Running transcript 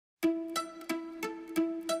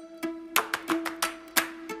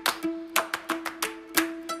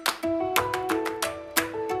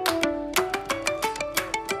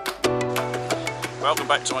Welcome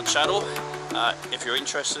back to my channel. If you're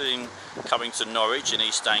interested in coming to Norwich in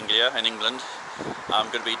East Anglia in England, I'm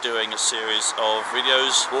going to be doing a series of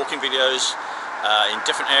videos, walking videos in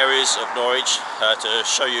different areas of Norwich to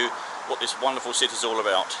show you what this wonderful city is all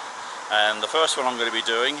about. And the first one I'm going to be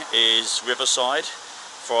doing is Riverside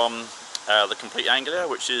from the Complete Anglia,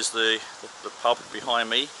 which is the pub behind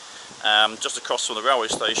me, just across from the railway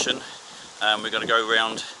station. We're going to go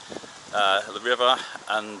around the river,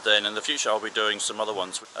 and then in the future I'll be doing some other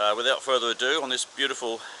ones. Without further ado, on this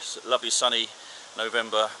beautiful, lovely sunny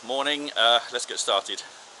November morning, let's get started.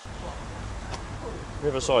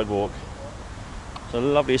 Riverside walk. It's a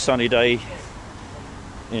lovely sunny day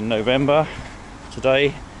in November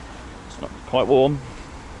today. It's not quite warm.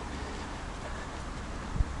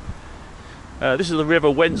 This is the River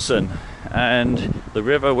Wensum, and the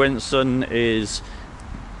River Wensum is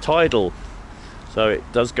tidal, so it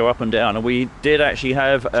does go up and down. And we did actually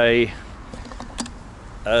have a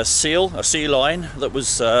sea line that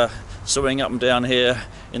was swimming up and down here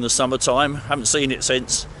in the summertime. Haven't seen it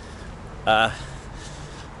since. So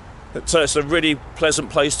it's a really pleasant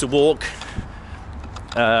place to walk.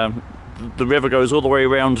 The river goes all the way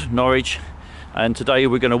around Norwich, and today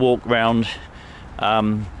we're going to walk round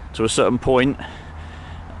to a certain point,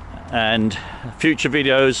 and future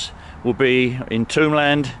videos will be in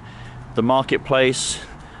Tombland, the marketplace,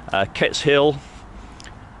 Ketts Hill,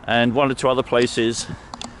 and one or two other places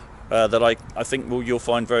that I think you'll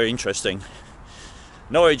find very interesting.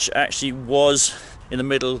 Norwich actually was, in the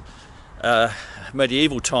middle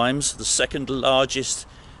medieval times, the second largest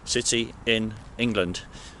city in England,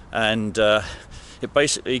 and it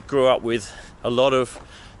basically grew up with a lot of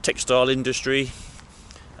textile industry,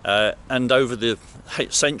 and over the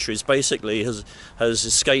centuries basically has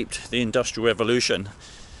escaped the Industrial Revolution,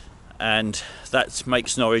 and that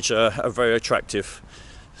makes Norwich a very attractive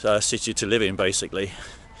city to live in basically.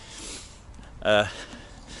 So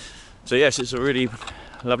yes, it's a really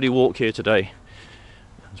lovely walk here today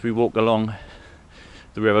as we walk along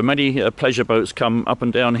the river. Many pleasure boats come up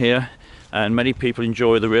and down here, and many people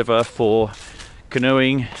enjoy the river for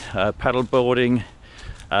canoeing, paddle boarding.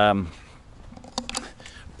 Pub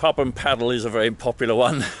and paddle is a very popular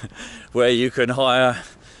one where you can hire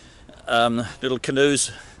little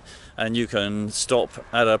canoes and you can stop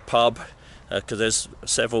at a pub because there's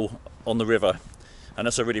several on the river, and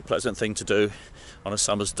that's a really pleasant thing to do on a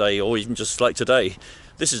summer's day, or even just like today.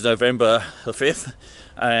 This is November the 5th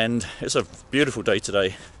and it's a beautiful day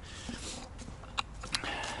today.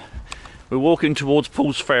 We're walking towards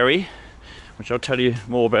Paul's Ferry, which I'll tell you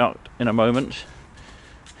more about in a moment.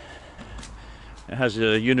 It has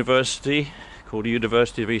a university called the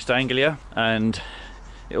University of East Anglia, and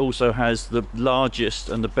it also has the largest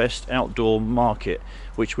and the best outdoor market,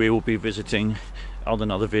 which we will be visiting on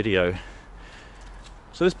another video.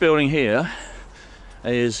 So this building here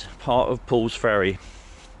is part of Paul's Ferry.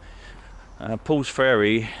 Paul's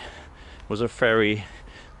Ferry was a ferry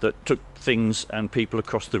that took things and people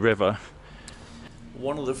across the river.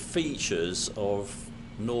 One of the features of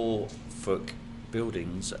Norfolk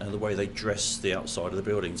buildings and the way they dress the outside of the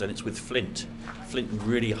buildings, and it's with flint,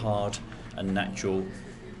 really hard and natural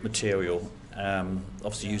material,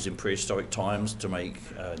 obviously used in prehistoric times to make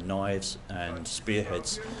knives and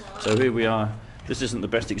spearheads. So here we are. This isn't the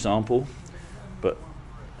best example, but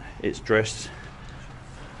it's dressed,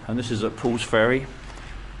 and this is at Paul's Ferry,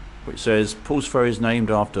 which says Paul's Ferry is named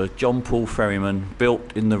after John Paul Ferryman,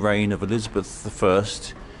 built in the reign of Elizabeth I,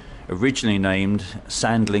 originally named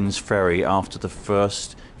Sandling's Ferry after the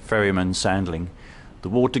first ferryman Sandling. The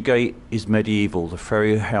Watergate is medieval, the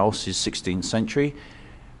ferry house is 16th century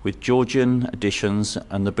with Georgian additions,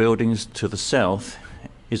 and the buildings to the south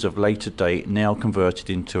is of later date, now converted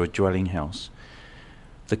into a dwelling house.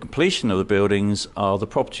 The completion of the buildings are the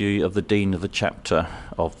property of the Dean of the Chapter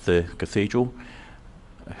of the Cathedral,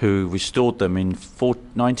 who restored them in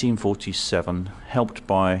 1947, helped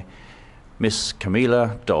by Miss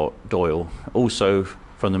Camilla Doyle, also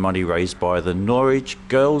from the money raised by the Norwich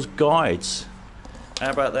Girls Guides. How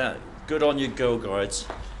about that? Good on you, Girl Guides,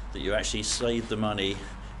 that you actually saved the money,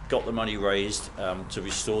 got the money raised to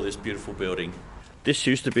restore this beautiful building. This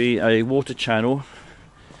used to be a water channel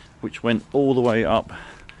which went all the way up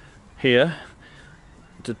here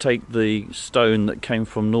to take the stone that came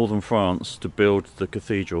from northern France to build the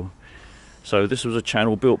cathedral. So this was a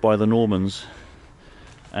channel built by the Normans,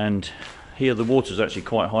 and here the water is actually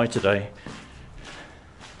quite high today.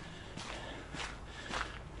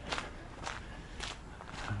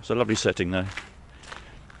 It's a lovely setting though.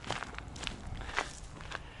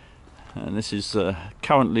 And this is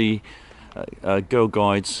currently Girl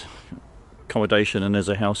Guides accommodation, and there's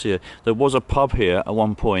a house here. There was a pub here at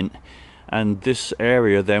one point, and this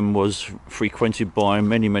area then was frequented by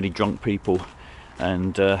many drunk people,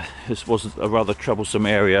 and this was a rather troublesome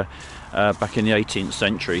area back in the 18th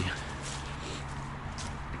century.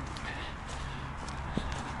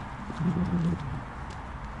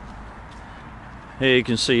 Here you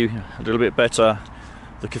can see a little bit better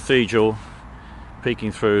the cathedral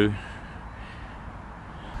peeking through.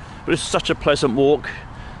 But it's such a pleasant walk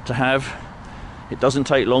to have. It doesn't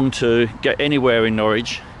take long to get anywhere in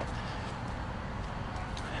Norwich,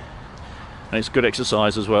 and it's good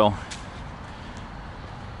exercise as well.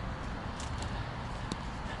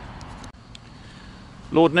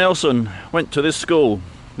 Lord Nelson went to this school,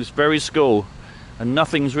 this very school, and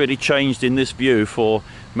nothing's really changed in this view for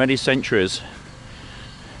many centuries.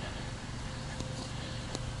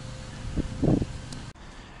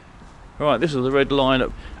 Right, this is the red line,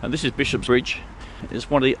 and this is Bishop's Bridge. It's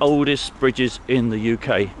one of the oldest bridges in the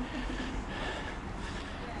UK,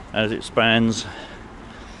 as it spans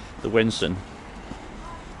the Wensum.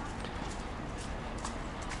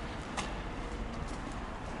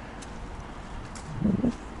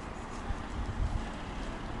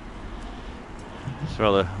 It's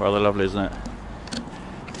rather lovely, isn't it?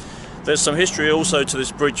 There's some history also to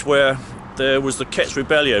this bridge, where there was the Ketts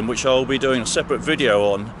Rebellion, which I'll be doing a separate video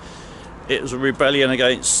on. It was a rebellion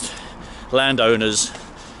against landowners,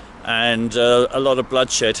 and a lot of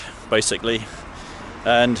bloodshed basically.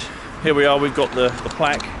 And here we are, we've got the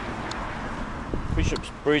plaque, Bishop's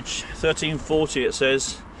Bridge, 1340 it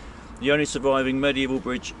says, the only surviving medieval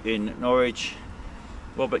bridge in Norwich.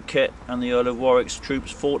 Robert Kett and the Earl of Warwick's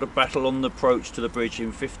troops fought a battle on the approach to the bridge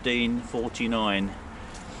in 1549,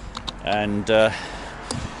 and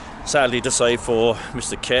sadly to say for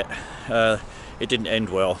Mr. Kett, it didn't end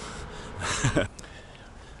well.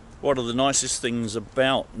 One of the nicest things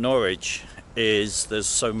about Norwich is there's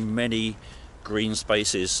so many green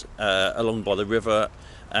spaces along by the river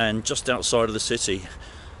and just outside of the city.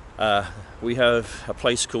 We have a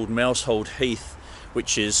place called Mousehold Heath,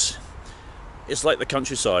 which is, it's like the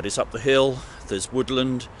countryside. It's up the hill, there's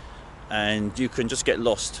woodland, and you can just get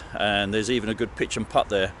lost, and there's even a good pitch and putt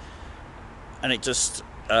there, and it just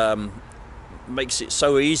makes it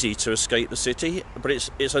so easy to escape the city. But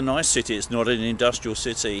it's a nice city, it's not an industrial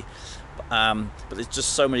city, but there's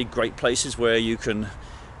just so many great places where you can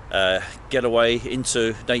get away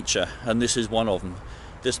into nature, and this is one of them.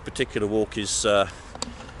 This particular walk is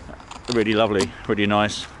really lovely, really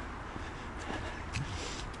nice.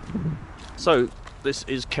 So this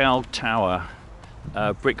is Cow Tower,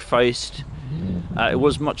 brick faced. It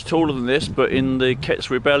was much taller than this, but in the Ketts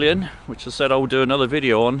Rebellion, which I said I'll do another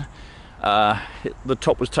video on, the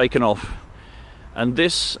top was taken off, and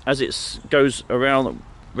this, as it goes around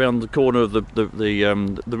the corner of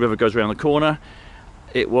the river goes around the corner,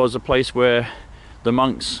 it was a place where the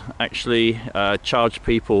monks actually charged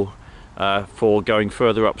people for going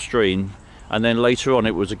further upstream, and then later on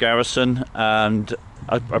it was a garrison and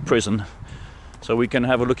a prison. So we can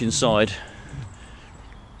have a look inside.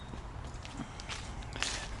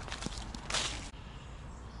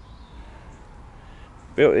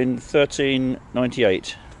 Built in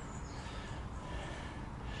 1398,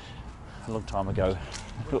 a long time ago.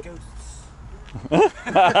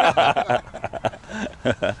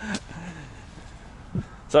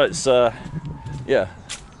 So it's yeah,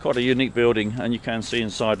 quite a unique building, and you can see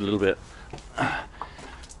inside a little bit.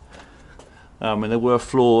 And there were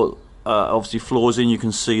obviously floors in. You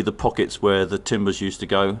can see the pockets where the timbers used to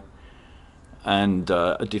go, and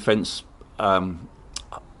a defence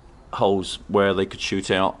holes where they could shoot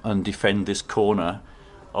out and defend this corner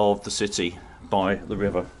of the city by the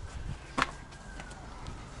river.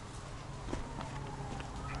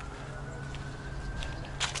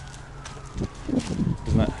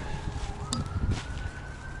 Isn't it?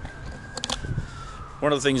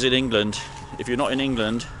 One of the things in England, if you're not in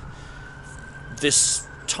England, this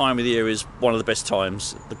time of the year is one of the best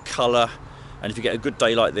times. The colour, and if you get a good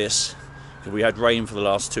day like this, we had rain for the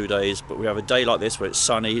last 2 days, but we have a day like this where it's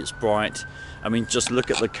sunny, it's bright. I mean, just look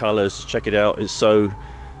at the colours, check it out. It's so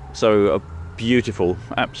beautiful,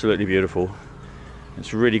 absolutely beautiful.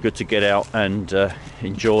 It's really good to get out and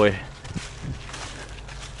enjoy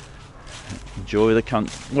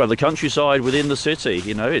the countryside within the city.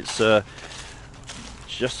 You know, it's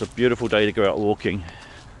just a beautiful day to go out walking.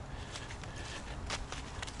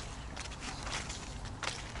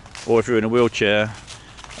 Or if you're in a wheelchair,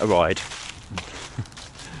 a ride.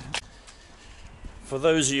 For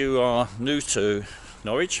those of you who are new to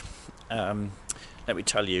Norwich, let me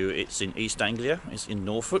tell you, it's in East Anglia, it's in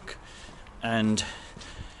Norfolk, and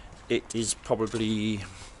It is probably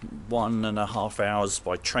 1.5 hours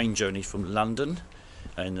by train journey from London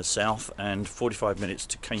in the south, and 45 minutes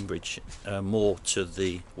to Cambridge, more to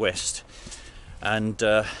the west. And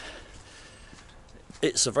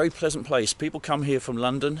it's a very pleasant place. People come here from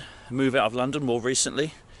London, move out of London more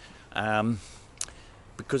recently,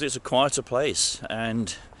 because it's a quieter place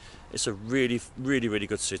and it's a really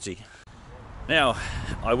good city. Now,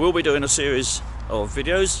 I will be doing a series of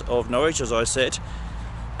videos of Norwich, as I said,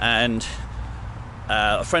 and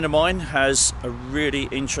a friend of mine has a really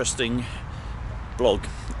interesting blog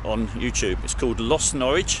on YouTube. It's called Lost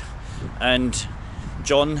Norwich, and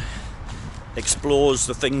John explores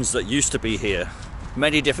the things that used to be here,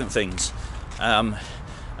 many different things, and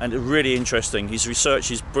really interesting. His research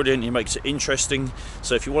is brilliant, he makes it interesting.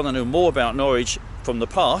 So if you want to know more about Norwich from the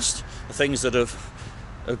past, the things that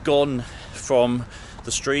have gone from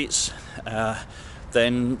the streets,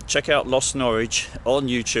 then check out Lost Norwich on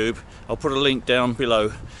YouTube. I'll put a link down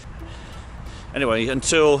below. Anyway,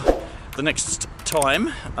 until the next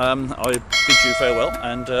time, I bid you farewell,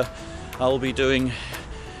 and I'll be doing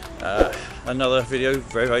another video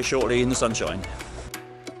very shortly in the sunshine.